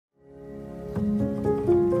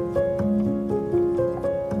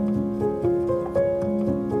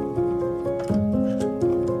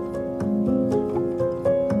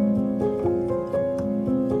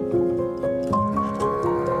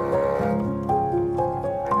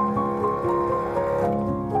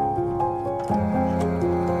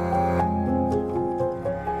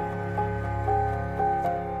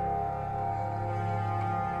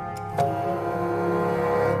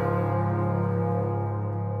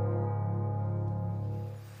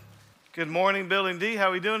Good morning, Building D. How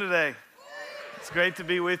are we doing today? It's great to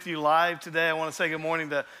be with you live today. I want to say good morning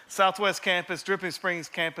to Southwest Campus, Dripping Springs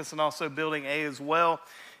Campus, and also Building A as well.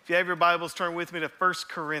 If you have your Bibles, turn with me to 1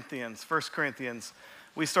 Corinthians. 1 Corinthians.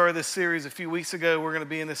 We started this series a few weeks ago. We're going to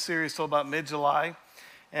be in this series till about mid-July.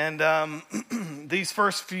 And these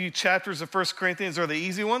first few chapters of 1 Corinthians are the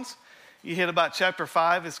easy ones. You hit about chapter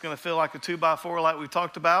 5, it's going to feel like a 2x4 like we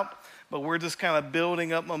talked about. But we're just kind of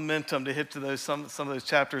building up momentum to hit to those some of those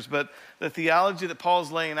chapters. But the theology that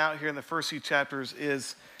Paul's laying out here in the first few chapters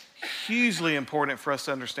is hugely important for us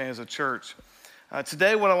to understand as a church.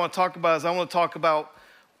 Today, what I want to talk about is I want to talk about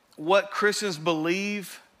what Christians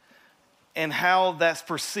believe and how that's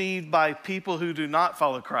perceived by people who do not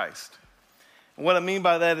follow Christ. And what I mean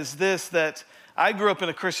by that is this, that I grew up in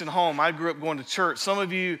a Christian home. I grew up going to church. Some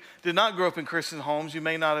of you did not grow up in Christian homes. You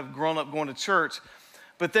may not have grown up going to church.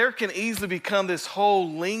 But there can easily become this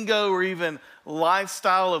whole lingo or even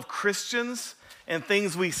lifestyle of Christians and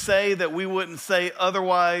things we say that we wouldn't say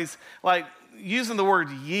otherwise, like using the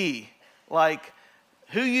word ye. Like,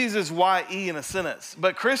 who uses ye in a sentence?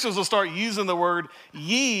 But Christians will start using the word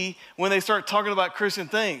ye when they start talking about Christian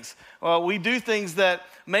things. We do things that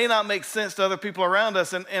may not make sense to other people around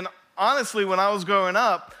us. And honestly, when I was growing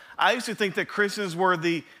up, I used to think that Christians were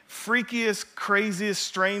the freakiest, craziest,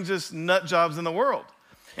 strangest nut jobs in the world.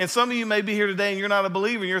 And some of you may be here today and you're not a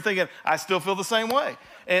believer and you're thinking, I still feel the same way.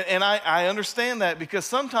 And I understand that because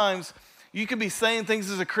sometimes you could be saying things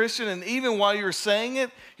as a Christian and even while you're saying it,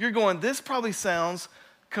 you're going, this probably sounds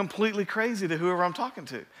completely crazy to whoever I'm talking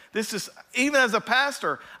to. This is, even as a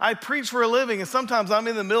pastor, I preach for a living and sometimes I'm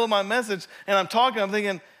in the middle of my message and I'm talking, I'm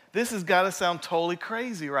thinking, this has got to sound totally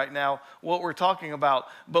crazy right now, what we're talking about.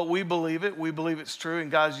 But we believe it's true and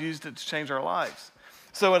God's used it to change our lives.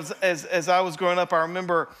 So as I was growing up, I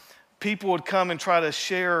remember people would come and try to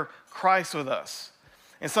share Christ with us.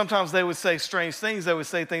 And sometimes they would say strange things. They would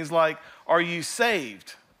say things like, are you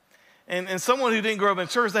saved? And someone who didn't grow up in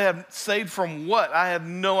church, they have saved from what? I have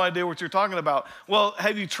no idea what you're talking about. Well,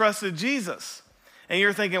 have you trusted Jesus? And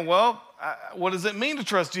you're thinking, well, what does it mean to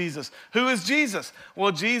trust Jesus? Who is Jesus?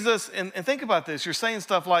 Well, Jesus, and think about this. You're saying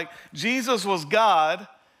stuff like, Jesus was God,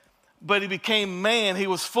 but he became man. He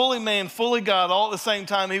was fully man, fully God all at the same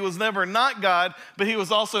time. He was never not God, but he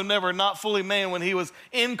was also never not fully man when he was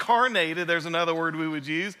incarnated. There's another word we would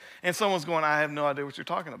use. And someone's going, I have no idea what you're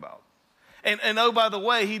talking about. And oh, by the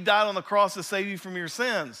way, he died on the cross to save you from your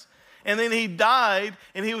sins. And then he died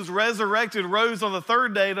and he was resurrected, rose on the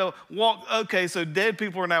third day to walk. Okay, so dead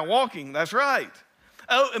people are now walking. That's right.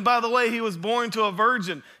 Oh, and by the way, he was born to a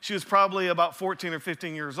virgin. She was probably about 14 or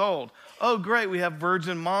 15 years old. Oh, great, we have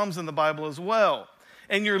virgin moms in the Bible as well.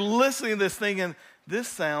 And you're listening to this thinking, this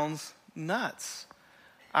sounds nuts.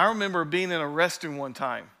 I remember being in a restroom one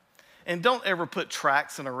time. And don't ever put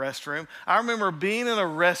tracts in a restroom. I remember being in a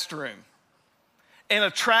restroom and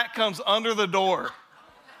a tract comes under the door.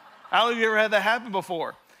 I don't know if you ever had that happen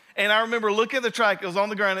before. And I remember looking at the tract, it was on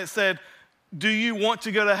the ground, it said, do you want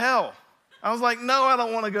to go to hell? I was like, no, I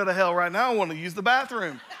don't want to go to hell right now. I want to use the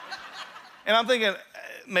bathroom. And I'm thinking,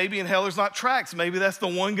 maybe in hell there's not tracks. Maybe that's the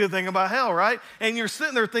one good thing about hell, right? And you're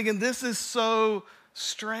sitting there thinking, this is so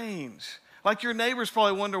strange. Like your neighbors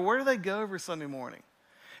probably wonder, where do they go every Sunday morning?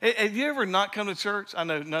 Have you ever not come to church? I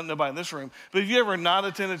know nobody in this room, but have you ever not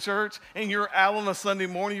attended church and you're out on a Sunday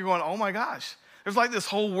morning, you're going, oh my gosh, there's like this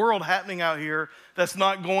whole world happening out here that's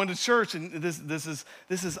not going to church. And this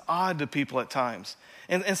is odd to people at times.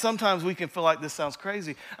 And sometimes we can feel like this sounds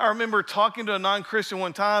crazy. I remember talking to a non-Christian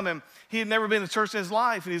one time, and he had never been to church in his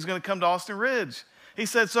life, and he was going to come to Austin Ridge. He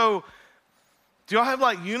said, so do y'all have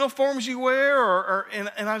like uniforms you wear? And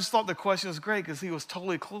I just thought the question was great because he was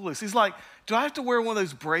totally clueless. He's like, do I have to wear one of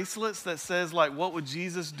those bracelets that says like, what would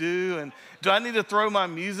Jesus do? And do I need to throw my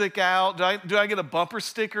music out? Do I get a bumper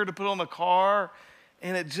sticker to put on the car?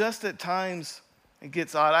 And it just at times, it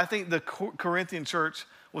gets odd. I think the Corinthian church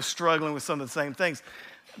was struggling with some of the same things.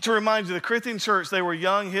 To remind you, the Corinthian church, they were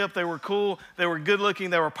young, hip, they were cool, they were good looking,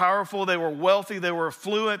 they were powerful, they were wealthy, they were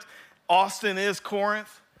affluent. Austin is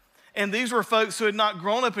Corinth. And these were folks who had not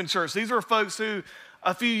grown up in church. These were folks who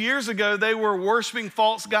a few years ago, they were worshiping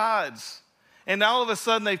false gods. And now all of a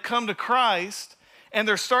sudden they've come to Christ and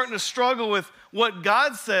they're starting to struggle with what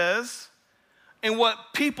God says and what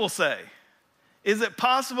people say. Is it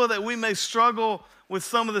possible that we may struggle with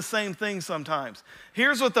some of the same things sometimes?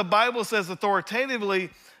 Here's what the Bible says authoritatively,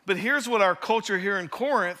 but here's what our culture here in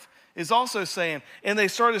Corinth is also saying. And they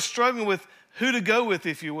started struggling with who to go with,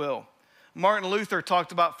 if you will. Martin Luther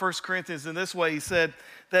talked about 1 Corinthians in this way. He said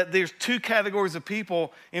that there's two categories of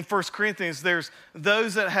people in 1 Corinthians. There's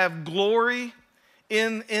those that have glory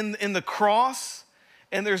in the cross,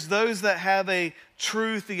 and there's those that have a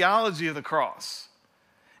true theology of the cross.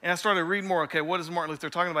 And I started reading more. Okay, what is Martin Luther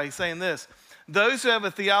talking about? He's saying this. Those who have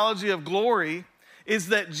a theology of glory is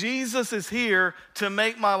that Jesus is here to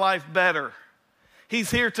make my life better. He's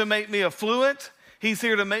here to make me affluent. He's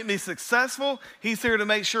here to make me successful. He's here to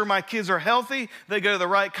make sure my kids are healthy. They go to the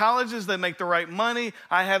right colleges. They make the right money.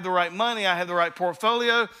 I have the right money. I have the right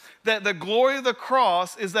portfolio. That the glory of the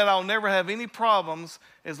cross is that I'll never have any problems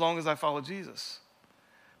as long as I follow Jesus.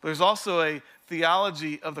 But there's also a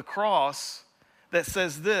theology of the cross that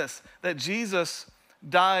says this, that Jesus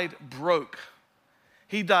died broke.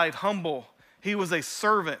 He died humble. He was a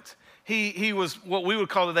servant. He was what we would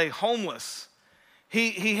call today homeless.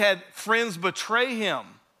 He had friends betray him.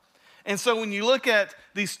 And so when you look at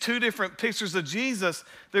these two different pictures of Jesus,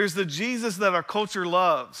 there's the Jesus that our culture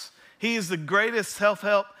loves. He is the greatest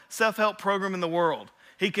self-help program in the world.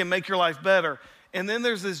 He can make your life better. And then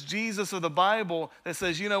there's this Jesus of the Bible that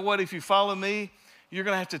says, you know what, if you follow me, you're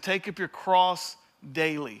going to have to take up your cross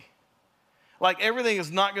daily. Like everything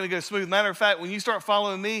is not going to go smooth. Matter of fact, when you start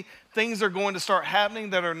following me, things are going to start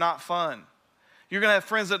happening that are not fun. You're going to have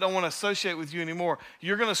friends that don't want to associate with you anymore.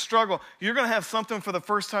 You're going to struggle. You're going to have something for the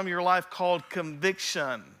first time in your life called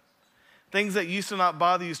conviction. Things that used to not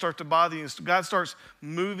bother you start to bother you. God starts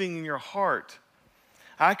moving in your heart.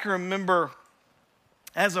 I can remember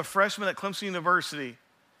as a freshman at Clemson University,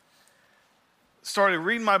 started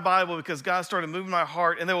reading my Bible because God started moving my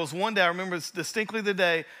heart. And there was one day, I remember distinctly the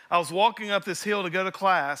day, I was walking up this hill to go to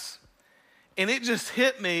class, and it just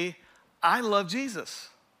hit me, I love Jesus.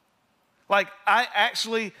 Like, I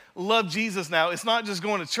actually love Jesus now. It's not just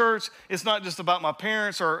going to church. It's not just about my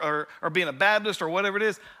parents or being a Baptist or whatever it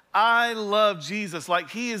is. I love Jesus. Like,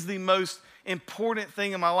 he is the most important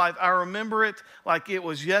thing in my life. I remember it like it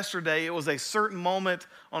was yesterday. It was a certain moment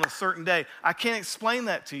on a certain day. I can't explain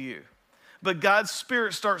that to you. But God's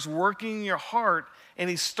Spirit starts working in your heart, and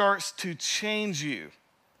he starts to change you.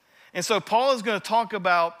 And so Paul is going to talk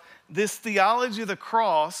about this theology of the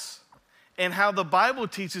cross and how the Bible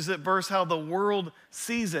teaches it versus how the world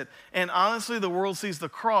sees it. And honestly, the world sees the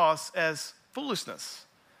cross as foolishness.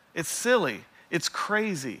 It's silly. It's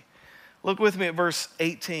crazy. Look with me at verse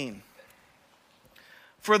 18.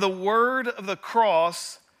 For the word of the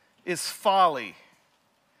cross is folly.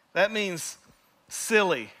 That means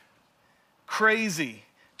silly, crazy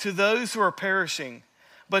to those who are perishing,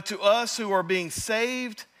 but to us who are being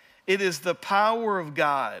saved, it is the power of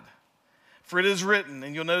God. For it is written,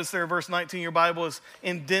 and you'll notice there in verse 19, your Bible is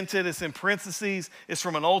indented, it's in parentheses, it's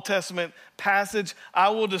from an Old Testament passage. I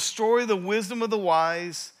will destroy the wisdom of the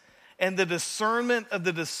wise, and the discernment of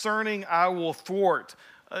the discerning I will thwart.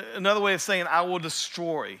 Another way of saying I will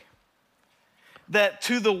destroy. That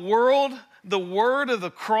to the world, the word of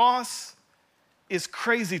the cross is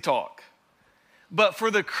crazy talk. But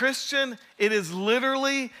for the Christian, it is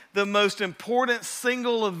literally the most important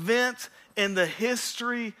single event in the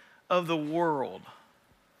history of the world.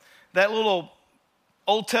 That little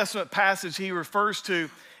Old Testament passage he refers to,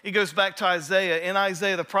 it goes back to Isaiah. In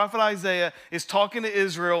Isaiah, the prophet Isaiah is talking to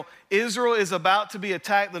Israel. Israel is about to be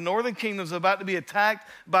attacked. The northern kingdom is about to be attacked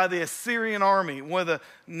by the Assyrian army, one of the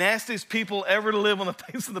nastiest people ever to live on the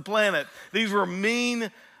face of the planet. These were mean,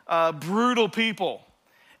 brutal people.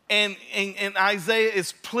 And Isaiah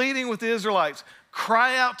is pleading with the Israelites,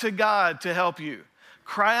 cry out to God to help you.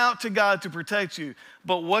 Cry out to God to protect you.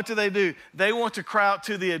 But what do? They want to cry out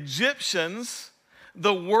to the Egyptians,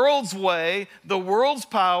 the world's way, the world's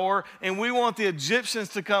power, and we want the Egyptians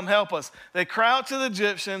to come help us. They cry out to the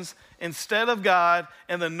Egyptians instead of God,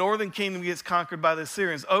 and the northern kingdom gets conquered by the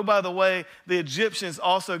Assyrians. Oh, by the way, the Egyptians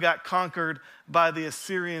also got conquered by the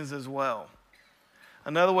Assyrians as well.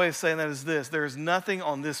 Another way of saying that is this: there is nothing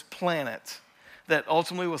on this planet that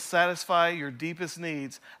ultimately will satisfy your deepest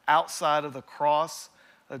needs outside of the cross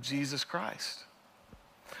of Jesus Christ.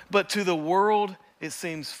 But to the world, it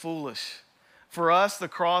seems foolish. For us, the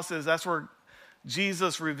cross that's where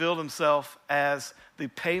Jesus revealed himself as the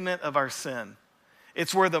payment of our sin.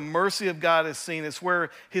 It's where the mercy of God is seen. It's where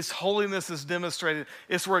his holiness is demonstrated.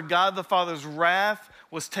 It's where God the Father's wrath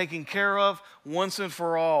was taken care of once and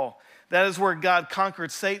for all. That is where God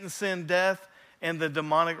conquered Satan, sin, death, and the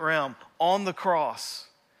demonic realm on the cross.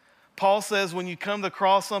 Paul says when you come to the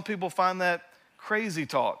cross, some people find that crazy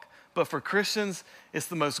talk. But for Christians, it's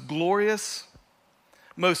the most glorious,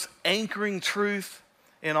 most anchoring truth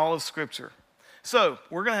in all of Scripture. So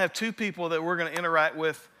we're going to have two people that we're going to interact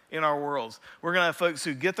with in our worlds. We're going to have folks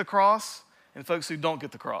who get the cross and folks who don't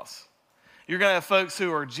get the cross. You're going to have folks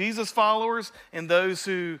who are Jesus followers and those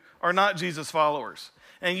who are not Jesus followers.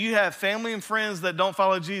 And you have family and friends that don't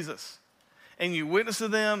follow Jesus. and you witness to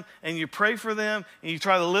them and you pray for them and you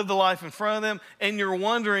try to live the life in front of them and you're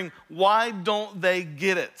wondering, why don't they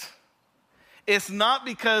get it? It's not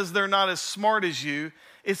because they're not as smart as you.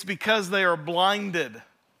 It's because they are blinded.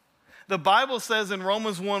 The Bible says in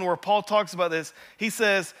Romans 1, where Paul talks about this, he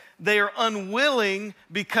says, they are unwilling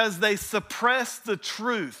because they suppress the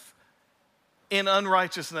truth in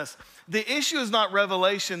unrighteousness. The issue is not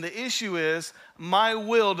revelation. The issue is my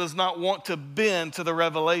will does not want to bend to the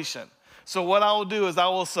revelation. So what I will do is I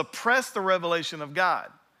will suppress the revelation of God,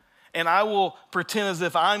 and I will pretend as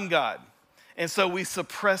if I'm God. And so we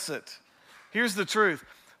suppress it. Here's the truth.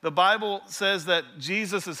 The Bible says that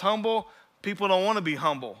Jesus is humble. People don't want to be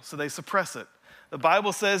humble, so they suppress it. The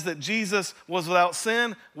Bible says that Jesus was without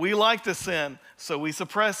sin. We like to sin, so we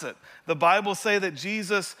suppress it. The Bible says that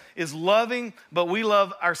Jesus is loving, but we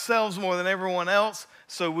love ourselves more than everyone else,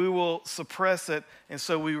 so we will suppress it, and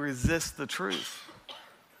so we resist the truth.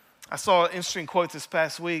 I saw an interesting quote this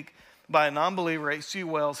past week by a non-believer, H.G.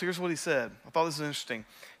 Wells. Here's what he said. I thought this was interesting.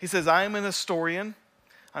 He says, I am an historian.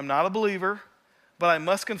 I'm not a believer, but I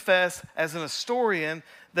must confess as an historian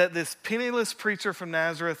that this penniless preacher from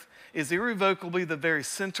Nazareth is irrevocably the very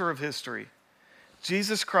center of history.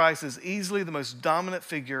 Jesus Christ is easily the most dominant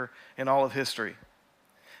figure in all of history.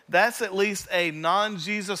 That's at least a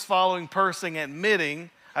non-Jesus following person admitting,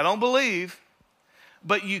 I don't believe,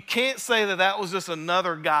 but you can't say that that was just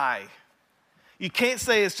another guy. You can't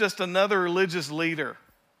say it's just another religious leader.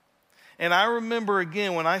 And I remember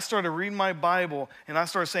again when I started reading my Bible and I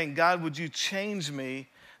started saying, God, would you change me?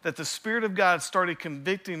 That the Spirit of God started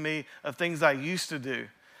convicting me of things I used to do.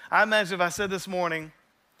 I imagine if I said this morning,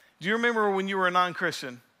 do you remember when you were a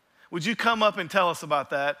non-Christian? Would you come up and tell us about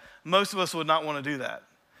that? Most of us would not want to do that.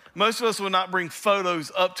 Most of us would not bring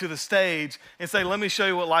photos up to the stage and say, let me show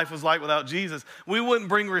you what life was like without Jesus. We wouldn't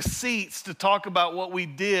bring receipts to talk about what we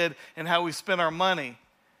did and how we spent our money.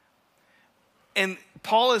 And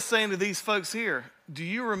Paul is saying to these folks here, do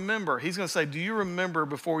you remember? He's going to say, do you remember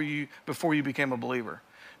before you became a believer?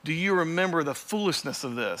 Do you remember the foolishness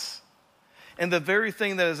of this? And the very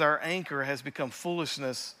thing that is our anchor has become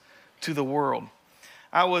foolishness to the world.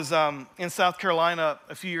 I was in South Carolina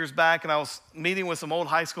a few years back, and I was meeting with some old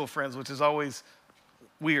high school friends, which is always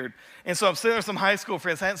weird. And so I'm sitting there with some high school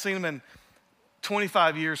friends. I hadn't seen them in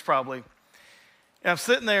 25 years probably. And I'm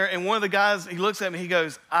sitting there, and one of the guys, he looks at me, he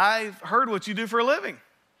goes, I've heard what you do for a living.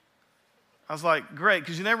 I was like, great,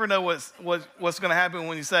 because you never know what's going to happen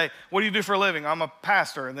when you say, what do you do for a living? I'm a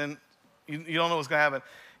pastor, and then you don't know what's going to happen.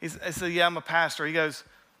 I said, yeah, I'm a pastor.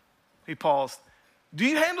 He paused. Do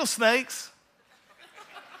you handle snakes?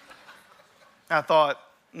 I thought,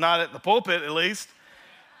 not at the pulpit at least.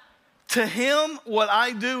 To him, what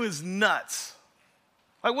I do is nuts.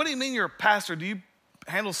 Like, what do you mean you're a pastor? Do you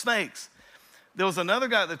handle snakes? There was another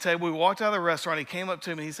guy at the table. We walked out of the restaurant. He came up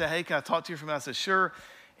to me. He said, hey, can I talk to you for a minute? I said, sure.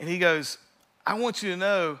 And he goes, I want you to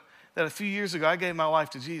know that a few years ago, I gave my life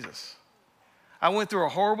to Jesus. I went through a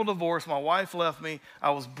horrible divorce. My wife left me.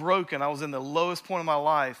 I was broken. I was in the lowest point of my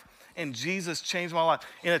life. And Jesus changed my life.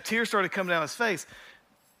 And a tear started coming down his face.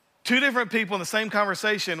 Two different people in the same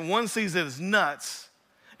conversation. One sees it as nuts.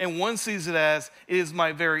 And one sees it as, it is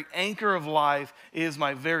my very anchor of life. It is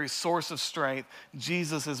my very source of strength.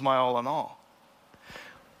 Jesus is my all in all.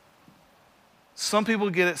 Some people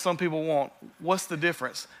get it, some people won't. What's the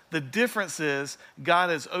difference? The difference is God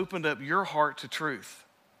has opened up your heart to truth.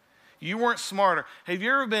 You weren't smarter. Have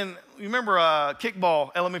you ever been, you remember kickball,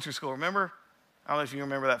 elementary school, remember? I don't know if you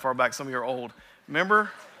remember that far back. Some of you are old. Remember?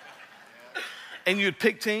 And you'd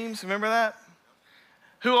pick teams, remember that?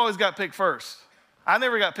 Who always got picked first? I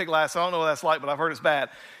never got picked last, so I don't know what that's like, but I've heard it's bad.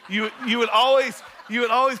 You would always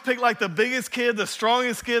pick like the biggest kid, the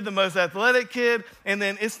strongest kid, the most athletic kid, and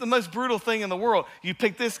then it's the most brutal thing in the world. You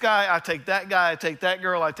pick this guy, I take that guy, I take that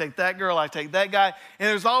girl, I take that girl, I take that guy, and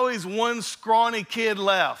there's always one scrawny kid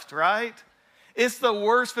left, right? It's the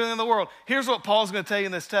worst feeling in the world. Here's what Paul's going to tell you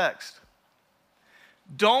in this text.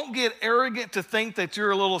 Don't get arrogant to think that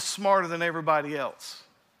you're a little smarter than everybody else.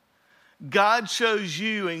 God chose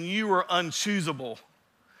you and you were unchoosable.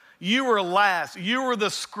 You were last. You were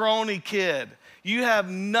the scrawny kid. You have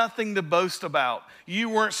nothing to boast about. You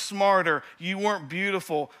weren't smarter. You weren't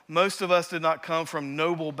beautiful. Most of us did not come from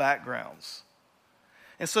noble backgrounds.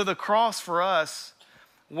 And so the cross for us,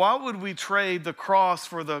 why would we trade the cross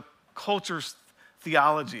for the culture's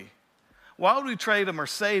theology? Why would we trade a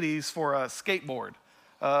Mercedes for a skateboard,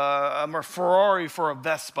 a Ferrari for a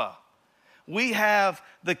Vespa? We have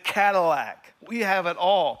the Cadillac. We have it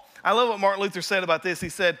all. I love what Martin Luther said about this. He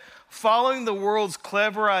said, following the world's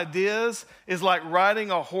clever ideas is like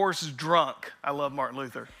riding a horse drunk. I love Martin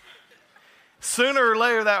Luther. Sooner or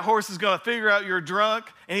later, that horse is going to figure out you're drunk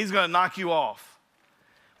and he's going to knock you off.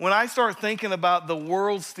 When I start thinking about the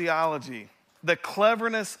world's theology, the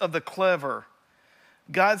cleverness of the clever,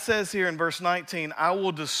 God says here in verse 19, I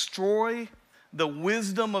will destroy the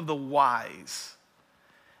wisdom of the wise.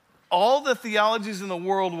 All the theologies in the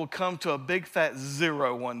world will come to a big fat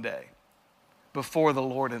zero one day before the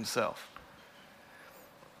Lord himself.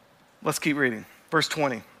 Let's keep reading. Verse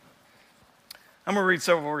 20. I'm going to read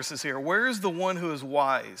several verses here. Where is the one who is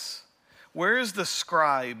wise? Where is the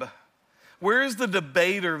scribe? Where is the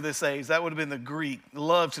debater of this age? That would have been the Greek,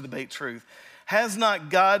 love to debate truth. Has not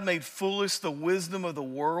God made foolish the wisdom of the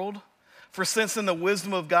world? For since in the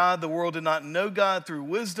wisdom of God, the world did not know God through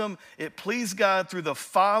wisdom, it pleased God through the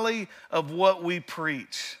folly of what we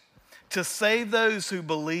preach, to save those who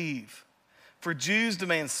believe. For Jews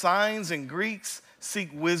demand signs and Greeks seek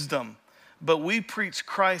wisdom. But we preach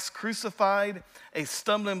Christ crucified, a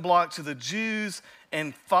stumbling block to the Jews,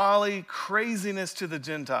 and folly, craziness to the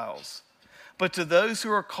Gentiles. But to those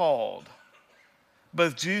who are called,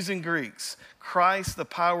 both Jews and Greeks, Christ, the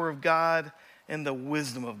power of God and the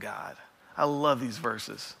wisdom of God. I love these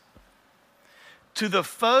verses. To the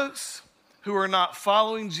folks who are not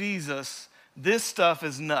following Jesus, this stuff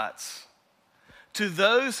is nuts. To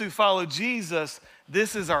those who follow Jesus,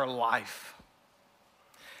 this is our life.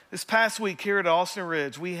 This past week here at Austin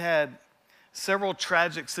Ridge, we had several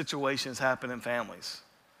tragic situations happen in families.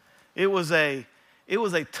 It was a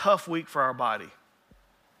tough week for our body.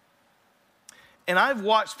 And I've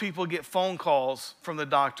watched people get phone calls from the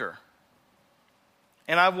doctor.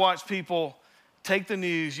 And I've watched people take the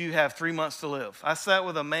news, you have 3 months to live. I sat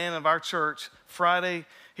with a man of our church Friday.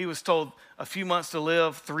 He was told a few months to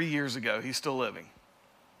live 3 years ago. He's still living.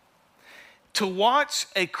 To watch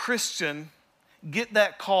a Christian get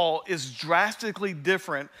that call is drastically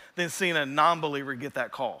different than seeing a non-believer get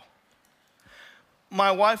that call.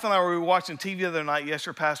 My wife and I were watching TV the other night. Yes,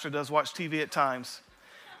 your pastor does watch TV at times.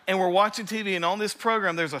 And we're watching TV, and on this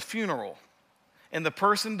program, there's a funeral. And the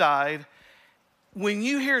person died. When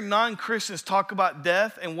you hear non-Christians talk about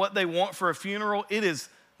death and what they want for a funeral, it is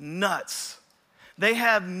nuts. They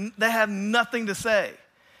have nothing to say.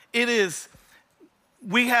 It is,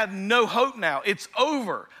 we have no hope now. It's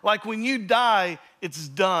over. Like when you die, it's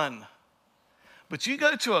done. But you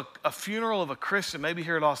go to a funeral of a Christian, maybe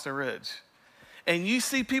here at Austin Ridge, and you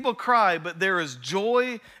see people cry, but there is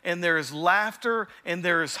joy and there is laughter and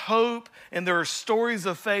there is hope and there are stories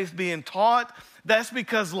of faith being taught. That's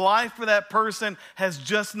because life for that person has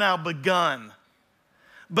just now begun.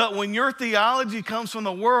 But when your theology comes from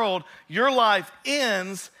the world, your life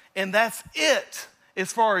ends and that's it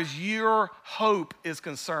as far as your hope is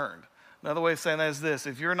concerned. Another way of saying that is this: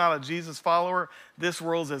 if you're not a Jesus follower, this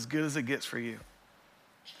world's as good as it gets for you.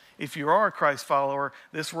 If you are a Christ follower,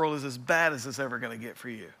 this world is as bad as it's ever going to get for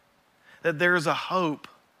you. That there is a hope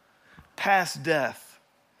past death,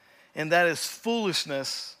 and that is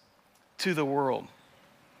foolishness to the world.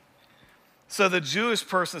 So the Jewish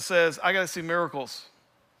person says, I got to see miracles.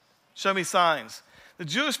 Show me signs. The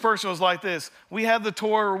Jewish person was like this: we have the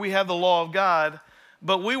Torah, we have the law of God,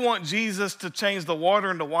 but we want Jesus to change the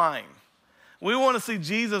water into wine. We want to see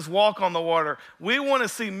Jesus walk on the water. We want to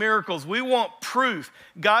see miracles. We want proof.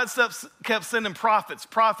 God kept sending prophets.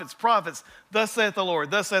 Thus saith the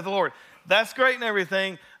Lord, thus saith the Lord. That's great and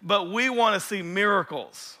everything, but we want to see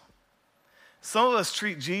miracles. Some of us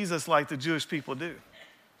treat Jesus like the Jewish people do.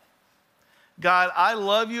 God, I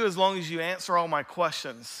love you as long as you answer all my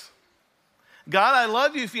questions. God, I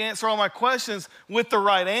love you if you answer all my questions with the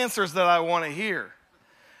right answers that I want to hear.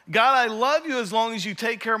 God, I love you as long as you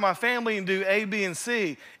take care of my family and do A, B, and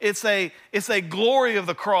C. It's a glory of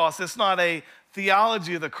the cross. It's not a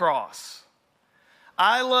theology of the cross.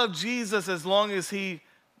 I love Jesus as long as he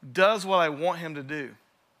does what I want him to do.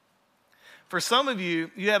 For some of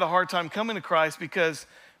you, you had a hard time coming to Christ because,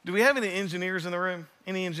 do we have any engineers in the room?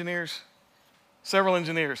 Any engineers? Several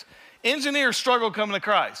engineers. Engineers struggle coming to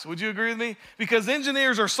Christ. Would you agree with me? Because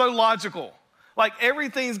engineers are so logical. Like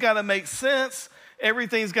everything's got to make sense.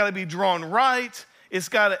 Everything's got to be drawn right. It's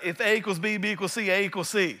got to, if A equals B, B equals C, A equals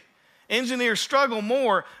C. Engineers struggle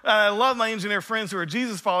more. I love my engineer friends who are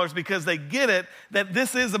Jesus followers because they get it that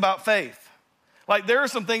this is about faith. Like there are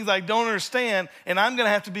some things I don't understand, and I'm going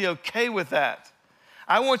to have to be okay with that.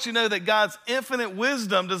 I want you to know that God's infinite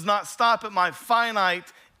wisdom does not stop at my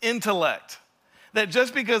finite intellect. That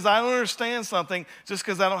just because I don't understand something, just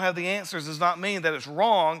because I don't have the answers, does not mean that it's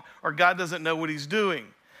wrong or God doesn't know what he's doing.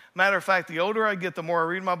 Matter of fact, the older I get, the more I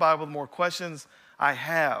read my Bible, the more questions I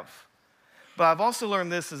have. But I've also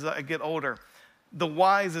learned this as I get older: the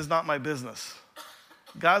whys is not my business.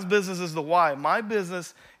 God's business is the why. My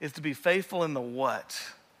business is to be faithful in the what.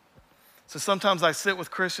 So sometimes I sit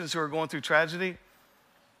with Christians who are going through tragedy,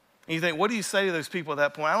 and you think, what do you say to those people at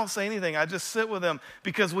that point? I don't say anything. I just sit with them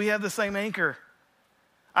because we have the same anchor.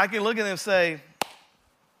 I can look at them and say,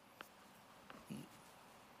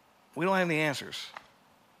 we don't have any answers,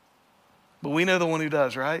 but we know the one who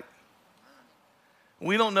does, right?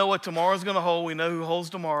 We don't know what tomorrow's going to hold. We know who holds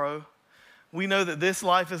tomorrow. We know that this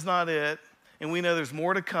life is not it, and we know there's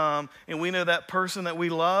more to come, and we know that person that we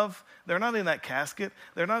love, they're not in that casket.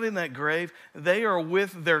 They're not in that grave. They are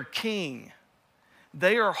with their King.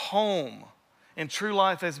 They are home, and true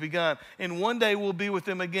life has begun. And one day we'll be with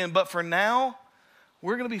them again. But for now,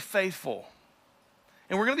 we're going to be faithful.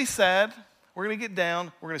 And we're going to be sad. We're going to get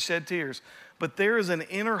down. We're going to shed tears. But there is an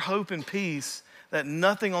inner hope and peace that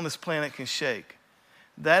nothing on this planet can shake.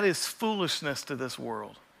 That is foolishness to this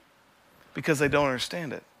world because they don't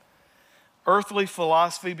understand it. Earthly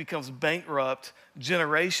philosophy becomes bankrupt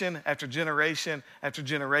generation after generation after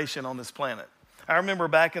generation on this planet. I remember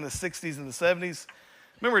back in the 60s and the 70s,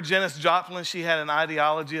 remember Janis Joplin? She had an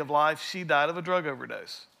ideology of life. She died of a drug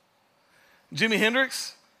overdose. Jimi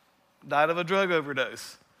Hendrix died of a drug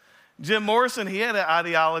overdose. Jim Morrison, he had an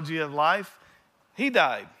ideology of life. He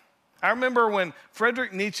died. I remember when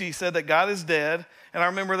Friedrich Nietzsche said that God is dead, and I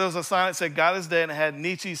remember there was a sign that said God is dead, and it had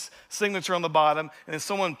Nietzsche's signature on the bottom, and then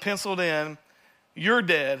someone penciled in, "You're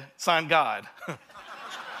dead," signed God. Oh,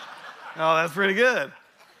 that's pretty good.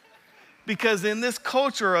 Because in this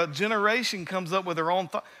culture, a generation comes up with their own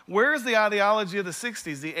thought. Where's the ideology of the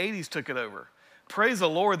 60s? The 80s took it over. Praise the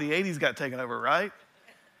Lord, the 80s got taken over, right?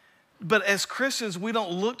 But as Christians, we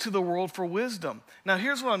don't look to the world for wisdom. Now,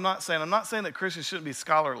 here's what I'm not saying. I'm not saying that Christians shouldn't be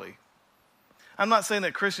scholarly. I'm not saying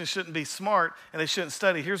that Christians shouldn't be smart and they shouldn't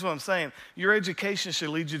study. Here's what I'm saying. Your education should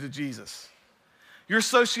lead you to Jesus. Your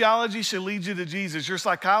sociology should lead you to Jesus. Your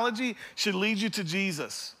psychology should lead you to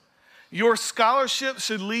Jesus. Your scholarship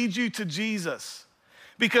should lead you to Jesus.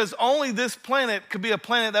 Because only this planet could be a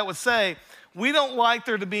planet that would say, we don't like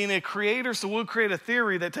there to be a creator, so we'll create a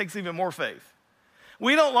theory that takes even more faith.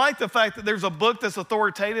 We don't like the fact that there's a book that's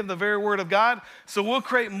authoritative, the very word of God, so we'll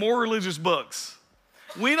create more religious books.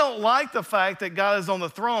 We don't like the fact that God is on the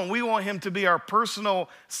throne. We want him to be our personal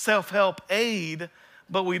self-help aid,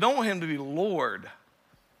 but we don't want him to be Lord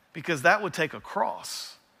because that would take a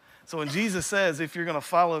cross. So when Jesus says, if you're going to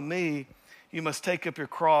follow me, you must take up your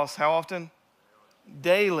cross, how often?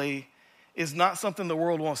 Daily, is not something the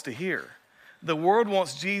world wants to hear. The world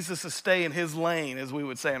wants Jesus to stay in his lane, as we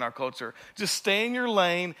would say in our culture. Just stay in your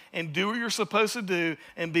lane and do what you're supposed to do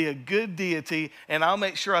and be a good deity, and I'll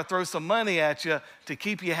make sure I throw some money at you to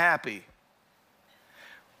keep you happy.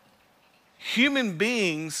 Human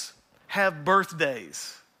beings have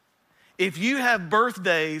birthdays. If you have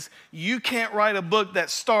birthdays, you can't write a book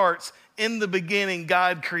that starts, in the beginning,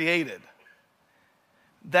 God created.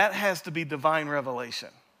 That has to be divine revelation.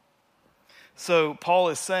 So Paul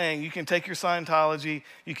is saying you can take your Scientology,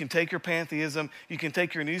 you can take your pantheism, you can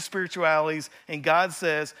take your new spiritualities, and God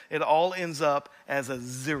says it all ends up as a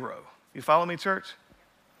zero. You follow me, church?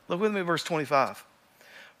 Look with me at verse 25.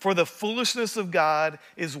 For the foolishness of God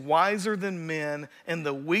is wiser than men, and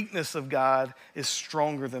the weakness of God is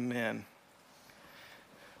stronger than men.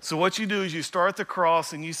 So what you do is you start at the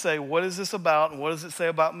cross and you say, what is this about and what does it say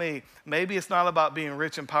about me? Maybe it's not about being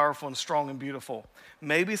rich and powerful and strong and beautiful.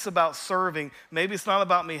 Maybe it's about serving. Maybe it's not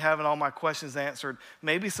about me having all my questions answered.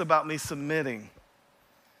 Maybe it's about me submitting.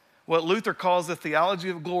 What Luther calls the theology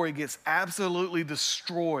of glory gets absolutely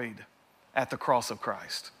destroyed at the cross of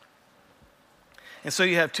Christ. And so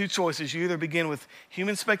you have two choices. You either begin with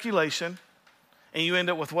human speculation and you end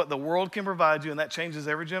up with what the world can provide you, and that changes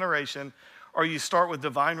every generation, or you start with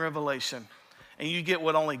divine revelation and you get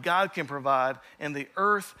what only God can provide, and the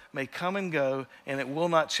earth may come and go and it will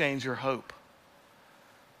not change your hope.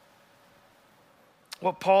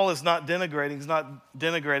 What Paul is not denigrating, he's not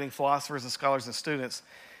denigrating philosophers and scholars and students.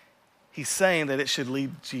 He's saying that it should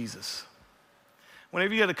lead Jesus.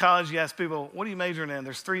 Whenever you go to college, you ask people, what are you majoring in?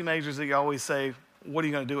 There's three majors that you always say, what are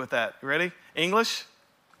you going to do with that? You ready? English?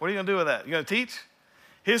 What are you going to do with that? You going to teach?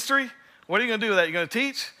 History? What are you going to do with that? You going to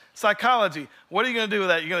teach? Psychology? What are you going to do with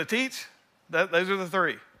that? You going to teach? Those are the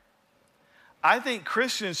three. I think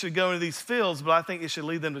Christians should go into these fields, but I think it should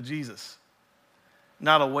lead them to Jesus,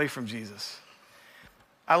 not away from Jesus.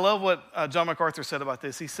 I love what John MacArthur said about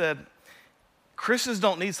this. He said, Christians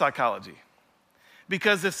don't need psychology.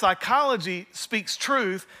 Because if psychology speaks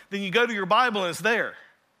truth, then you go to your Bible and it's there.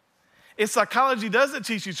 If psychology doesn't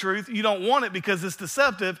teach you truth, you don't want it because it's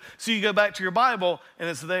deceptive, so you go back to your Bible and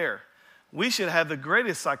it's there. We should have the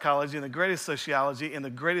greatest psychology and the greatest sociology and the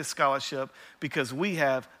greatest scholarship because we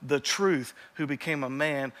have the truth who became a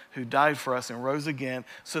man who died for us and rose again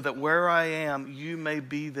so that where I am, you may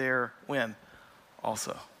be there when?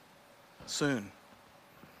 Also. Soon.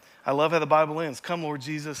 I love how the Bible ends. Come, Lord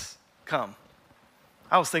Jesus, come.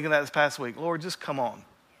 I was thinking that this past week. Lord, just come on.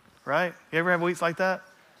 Right? You ever have weeks like that?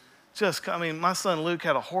 My son Luke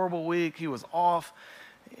had a horrible week. He was off.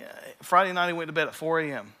 Friday night he went to bed at 4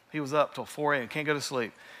 a.m. He was up till 4 a.m., can't go to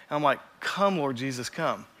sleep. And I'm like, come, Lord Jesus,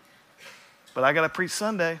 come. But I got to preach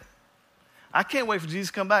Sunday. I can't wait for Jesus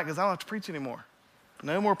to come back because I don't have to preach anymore.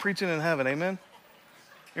 No more preaching in heaven, amen?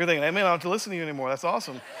 You're thinking, amen, I don't have to listen to you anymore. That's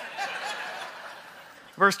awesome.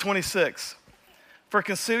 Verse 26, for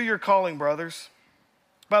consider your calling, brothers.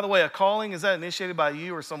 By the way, a calling, is that initiated by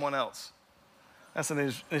you or someone else? That's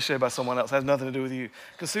initiated by someone else. It has nothing to do with you.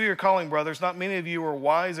 Consider your calling, brothers. Not many of you were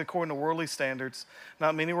wise according to worldly standards.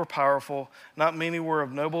 Not many were powerful. Not many were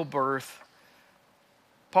of noble birth.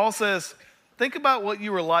 Paul says, think about what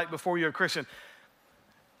you were like before you were a Christian.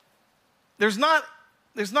 There's not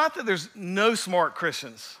that there's no smart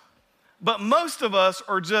Christians, but most of us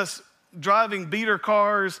are just driving beater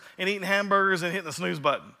cars and eating hamburgers and hitting the snooze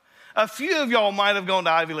button. A few of y'all might have gone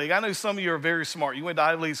to Ivy League. I know some of you are very smart. You went to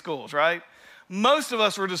Ivy League schools, right? Most of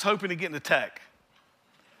us were just hoping to get into tech.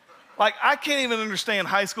 Like, I can't even understand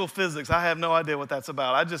high school physics. I have no idea what that's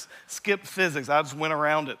about. I just skipped physics. I just went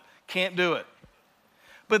around it. Can't do it.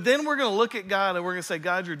 But then we're going to look at God and we're going to say,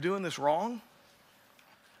 God, you're doing this wrong.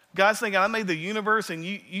 God's thinking, I made the universe and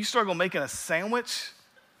you struggle making a sandwich?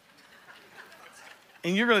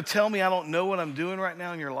 And you're going to tell me I don't know what I'm doing right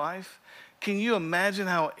now in your life? Can you imagine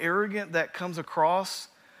how arrogant that comes across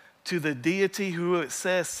to the deity who it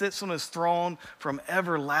says sits on his throne from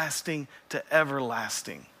everlasting to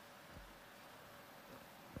everlasting?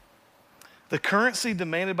 The currency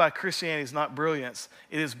demanded by Christianity is not brilliance.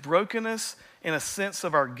 It is brokenness in a sense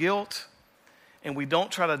of our guilt, and we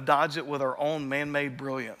don't try to dodge it with our own man-made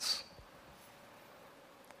brilliance.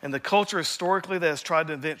 And the culture historically that has tried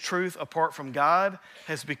to invent truth apart from God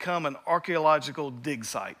has become an archaeological dig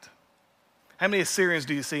site. How many Assyrians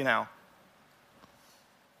do you see now?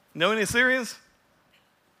 Know any Assyrians?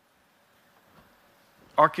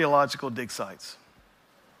 Archaeological dig sites.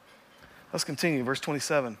 Let's continue, verse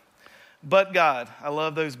 27. But God, I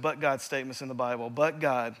love those but God statements in the Bible. But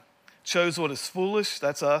God chose what is foolish,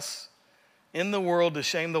 that's us, in the world to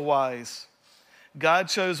shame the wise. God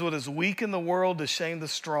chose what is weak in the world to shame the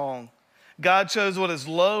strong. God chose what is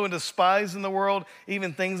low and despised in the world,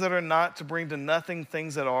 even things that are not, to bring to nothing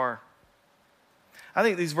things that are. I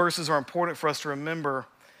think these verses are important for us to remember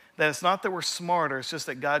that it's not that we're smarter, it's just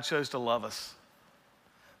that God chose to love us.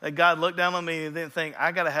 That God looked down on me and didn't think,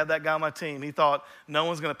 I got to have that guy on my team. He thought, no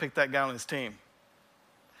one's going to pick that guy on his team.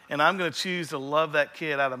 And I'm going to choose to love that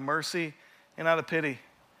kid out of mercy and out of pity.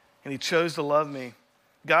 And he chose to love me.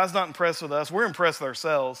 God's not impressed with us. We're impressed with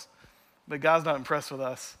ourselves, but God's not impressed with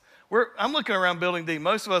us. I'm looking around Building D.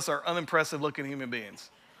 Most of us are unimpressive looking human beings,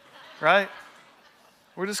 right?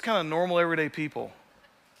 We're just kind of normal, everyday people.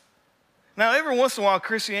 Now, every once in a while,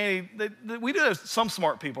 Christianity, we do have some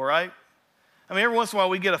smart people, right? I mean, every once in a while,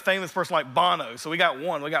 we get a famous person like Bono. So we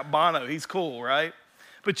got Bono. He's cool, right?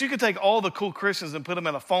 But you could take all the cool Christians and put them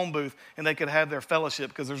in a phone booth and they could have their fellowship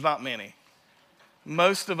because there's not many.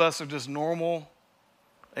 Most of us are just normal,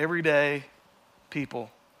 everyday people.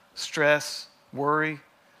 Stress, worry,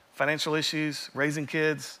 financial issues, raising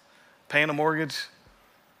kids, paying a mortgage.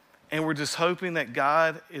 And we're just hoping that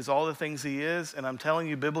God is all the things he is. And I'm telling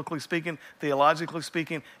you, biblically speaking, theologically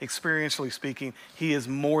speaking, experientially speaking, he is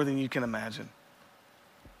more than you can imagine.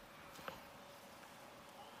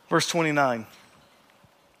 Verse 29.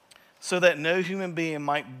 So that no human being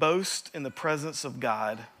might boast in the presence of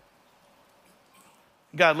God.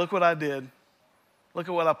 God, look what I did. Look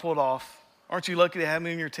at what I pulled off. Aren't you lucky to have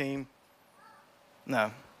me on your team?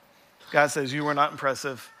 No. God says, you were not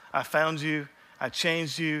impressive. I found you. I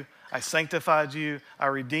changed you. I sanctified you. I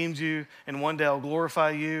redeemed you. And one day I'll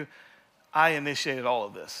glorify you. I initiated all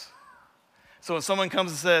of this. So when someone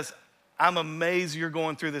comes and says, I'm amazed you're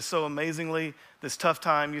going through this so amazingly, this tough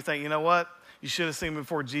time, you think, you know what? You should have seen me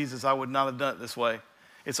before Jesus. I would not have done it this way.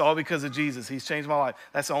 It's all because of Jesus. He's changed my life.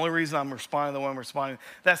 That's the only reason I'm responding the way I'm responding.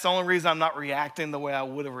 That's the only reason I'm not reacting the way I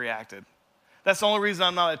would have reacted. That's the only reason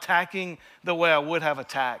I'm not attacking the way I would have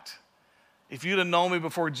attacked. If you'd have known me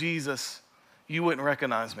before Jesus, you wouldn't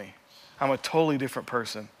recognize me. I'm a totally different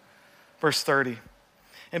person. Verse 30.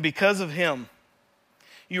 And because of him,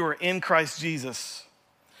 you are in Christ Jesus,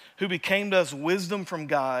 who became to us wisdom from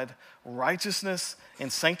God, righteousness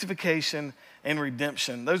and sanctification and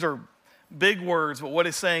redemption. Those are Big words, but what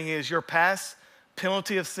it's saying is your past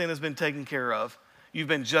penalty of sin has been taken care of. You've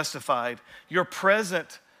been justified. Your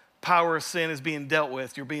present power of sin is being dealt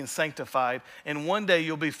with. You're being sanctified. And one day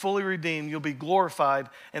you'll be fully redeemed. You'll be glorified.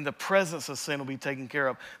 And the presence of sin will be taken care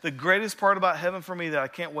of. The greatest part about heaven for me that I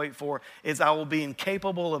can't wait for is I will be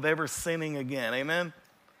incapable of ever sinning again. Amen?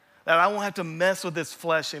 That I won't have to mess with this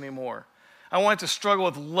flesh anymore. I won't have to struggle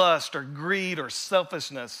with lust or greed or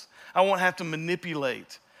selfishness. I won't have to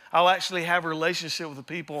manipulate. I'll actually have a relationship with the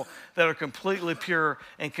people that are completely pure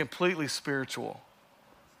and completely spiritual.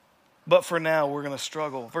 But for now, we're going to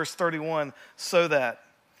struggle. Verse 31, so that,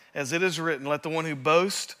 as it is written, let the one who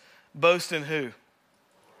boasts, boast in who?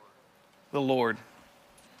 The Lord.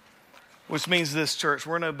 Which means this, church,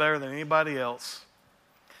 we're no better than anybody else.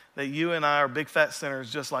 That you and I are big fat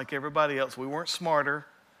sinners just like everybody else. We weren't smarter.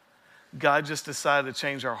 God just decided to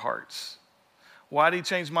change our hearts. Why did he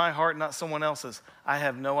change my heart, not someone else's? I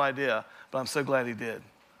have no idea, but I'm so glad he did.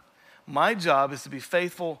 My job is to be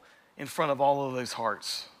faithful in front of all of those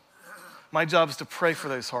hearts. My job is to pray for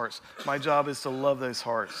those hearts. My job is to love those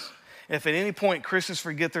hearts. If at any point Christians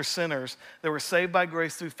forget they're sinners, they were saved by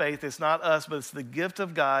grace through faith, it's not us, but it's the gift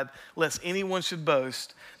of God, lest anyone should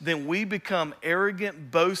boast, then we become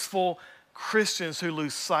arrogant, boastful Christians who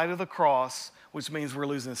lose sight of the cross, which means we're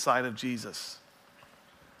losing sight of Jesus.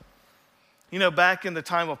 You know, back in the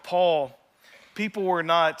time of Paul, it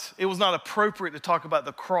was not appropriate to talk about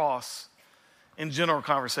the cross in general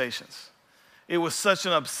conversations. It was such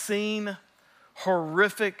an obscene,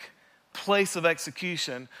 horrific place of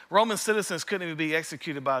execution. Roman citizens couldn't even be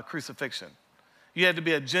executed by a crucifixion. You had to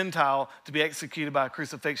be a Gentile to be executed by a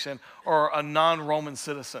crucifixion or a non-Roman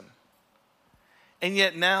citizen. And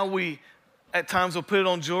yet now we, at times, will put it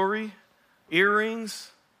on jewelry,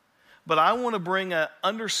 earrings, but I want to bring an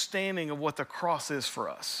understanding of what the cross is for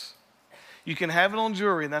us. You can have it on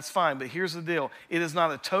jewelry, and that's fine, but here's the deal. It is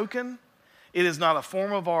not a token. It is not a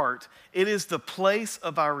form of art. It is the place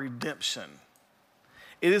of our redemption.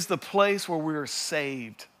 It is the place where we are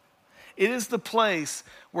saved. It is the place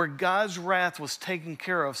where God's wrath was taken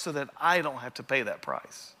care of so that I don't have to pay that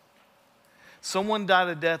price. Someone died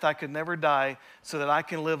a death I could never die so that I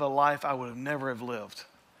can live a life I would have never have lived.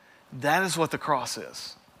 That is what the cross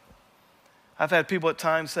is. I've had people at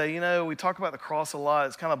times say, we talk about the cross a lot.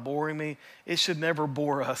 It's kind of boring me. It should never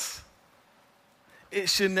bore us. It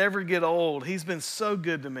should never get old. He's been so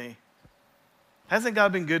good to me. Hasn't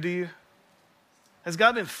God been good to you? Has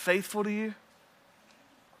God been faithful to you?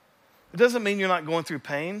 It doesn't mean you're not going through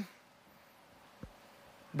pain,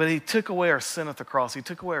 but he took away our sin at the cross. He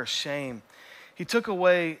took away our shame. He took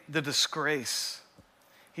away the disgrace.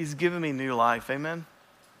 He's given me new life. Amen?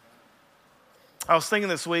 I was thinking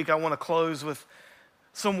this week, I want to close with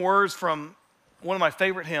some words from one of my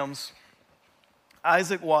favorite hymns,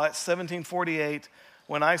 Isaac Watts, 1748,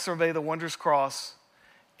 When I Survey the Wondrous Cross.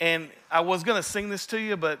 And I was going to sing this to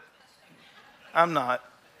you, but I'm not.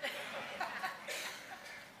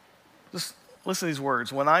 Just listen to these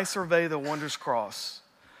words. When I survey the wondrous cross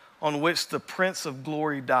on which the Prince of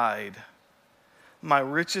Glory died, my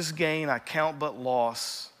richest gain I count but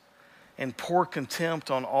loss and pour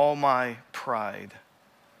contempt on all my pride.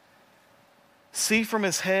 See from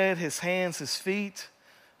his head, his hands, his feet,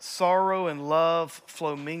 sorrow and love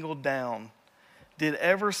flow mingled down. Did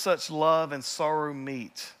ever such love and sorrow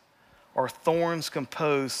meet, or thorns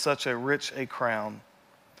compose such a rich a crown?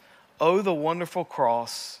 Oh, the wonderful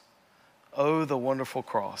cross, oh, the wonderful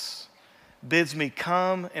cross, bids me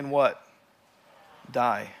come and what?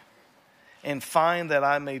 Die. And find that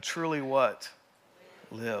I may truly what?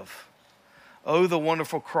 Live. Oh, the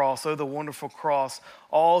wonderful cross, oh, the wonderful cross.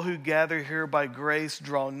 All who gather here by grace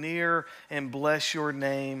draw near and bless your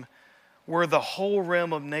name. Were the whole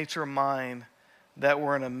realm of nature mine, that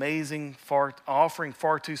were an amazing offering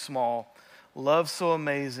far too small. Love so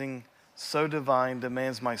amazing, so divine,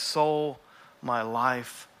 demands my soul, my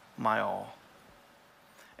life, my all.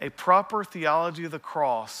 A proper theology of the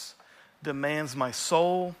cross demands my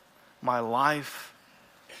soul, my life,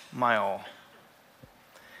 my all.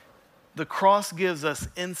 The cross gives us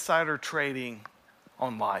insider trading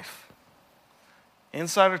on life.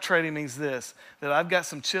 Insider trading means this, that I've got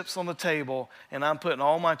some chips on the table and I'm putting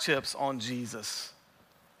all my chips on Jesus.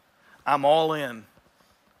 I'm all in.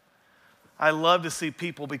 I love to see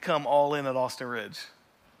people become all in at Austin Ridge.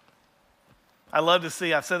 I love to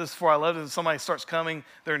see, I've said this before, I love it when somebody starts coming,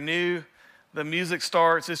 they're new, the music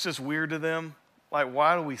starts, it's just weird to them. Like,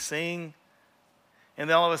 why do we sing? And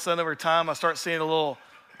then all of a sudden over time, I start seeing a little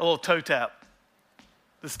toe tap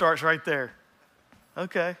that starts right there.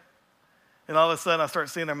 Okay. And all of a sudden, I start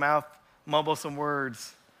seeing their mouth mumble some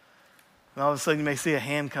words. And all of a sudden, you may see a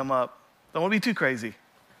hand come up. Don't want to be too crazy.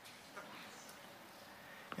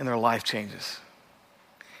 And their life changes.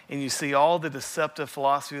 And you see all the deceptive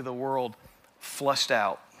philosophy of the world flushed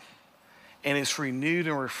out. And it's renewed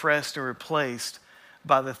and refreshed and replaced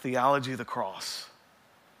by the theology of the cross.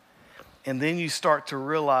 And then you start to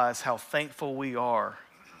realize how thankful we are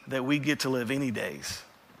that we get to live any days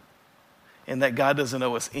and that God doesn't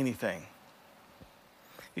owe us anything.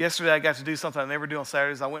 Yesterday, I got to do something I never do on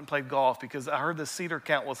Saturdays. I went and played golf because I heard the cedar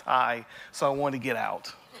count was high, so I wanted to get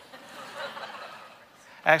out.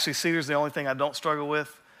 Actually, cedar's the only thing I don't struggle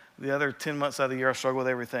with. The other 10 months out of the year, I struggle with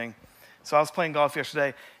everything. So I was playing golf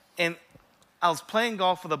yesterday, and I was playing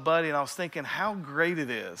golf with a buddy, and I was thinking how great it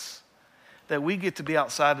is that we get to be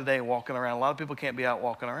outside today and walking around. A lot of people can't be out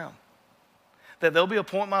walking around. That there'll be a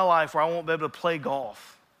point in my life where I won't be able to play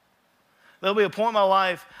golf. There'll be a point in my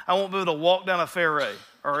life I won't be able to walk down a fairway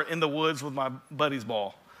or in the woods with my buddy's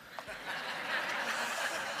ball.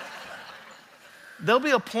 There'll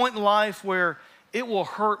be a point in life where it will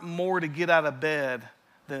hurt more to get out of bed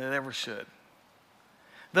than it ever should.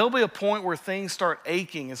 There'll be a point where things start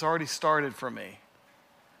aching. It's already started for me.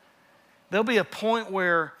 There'll be a point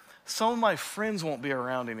where some of my friends won't be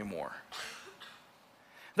around anymore.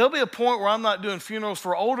 There'll be a point where I'm not doing funerals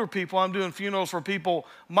for older people. I'm doing funerals for people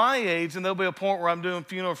my age, and there'll be a point where I'm doing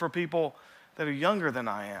funerals for people that are younger than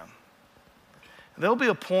I am. There'll be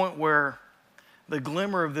a point where the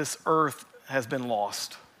glimmer of this earth has been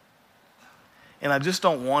lost, and I just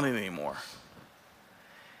don't want it anymore.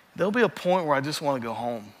 There'll be a point where I just want to go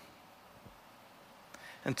home.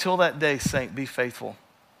 Until that day, saint, be faithful.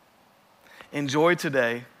 Enjoy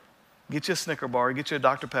today. Get you a Snicker bar, get you a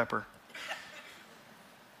Dr. Pepper.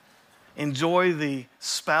 Enjoy the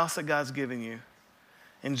spouse that God's given you.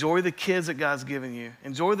 Enjoy the kids that God's given you.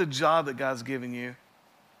 Enjoy the job that God's given you.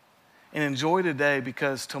 And enjoy today,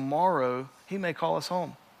 because tomorrow He may call us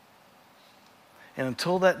home. And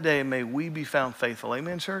until that day, may we be found faithful.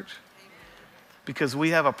 Amen, church? Because we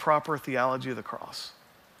have a proper theology of the cross.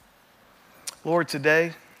 Lord,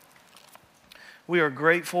 today we are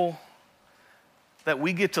grateful that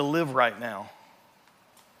we get to live right now.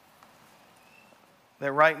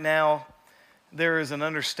 That right now there is an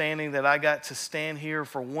understanding that I got to stand here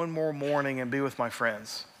for one more morning and be with my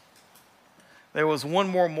friends. There was one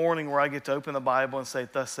more morning where I get to open the Bible and say,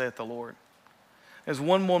 "Thus saith the Lord." There's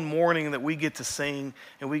one more morning that we get to sing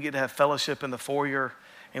and we get to have fellowship in the foyer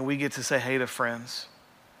and we get to say hey to friends.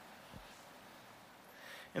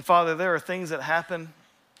 And Father, there are things that happen,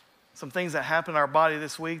 some things that happen in our body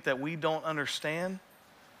this week that we don't understand,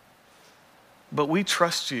 but we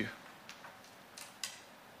trust you.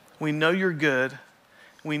 We know you're good.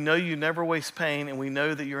 We know you never waste pain, and we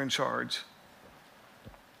know that you're in charge.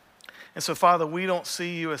 And so, Father, we don't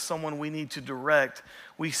see you as someone we need to direct.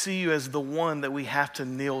 We see you as the one that we have to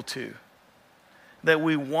kneel to, that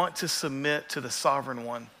we want to submit to the sovereign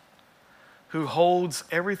one who holds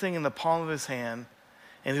everything in the palm of his hand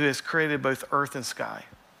and who has created both earth and sky.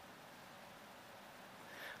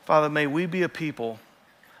 Father, may we be a people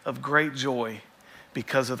of great joy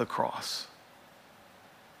because of the cross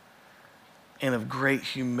and of great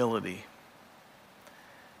humility.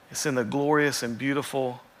 It's in the glorious and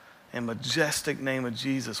beautiful and majestic name of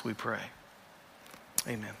Jesus we pray.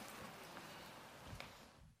 Amen.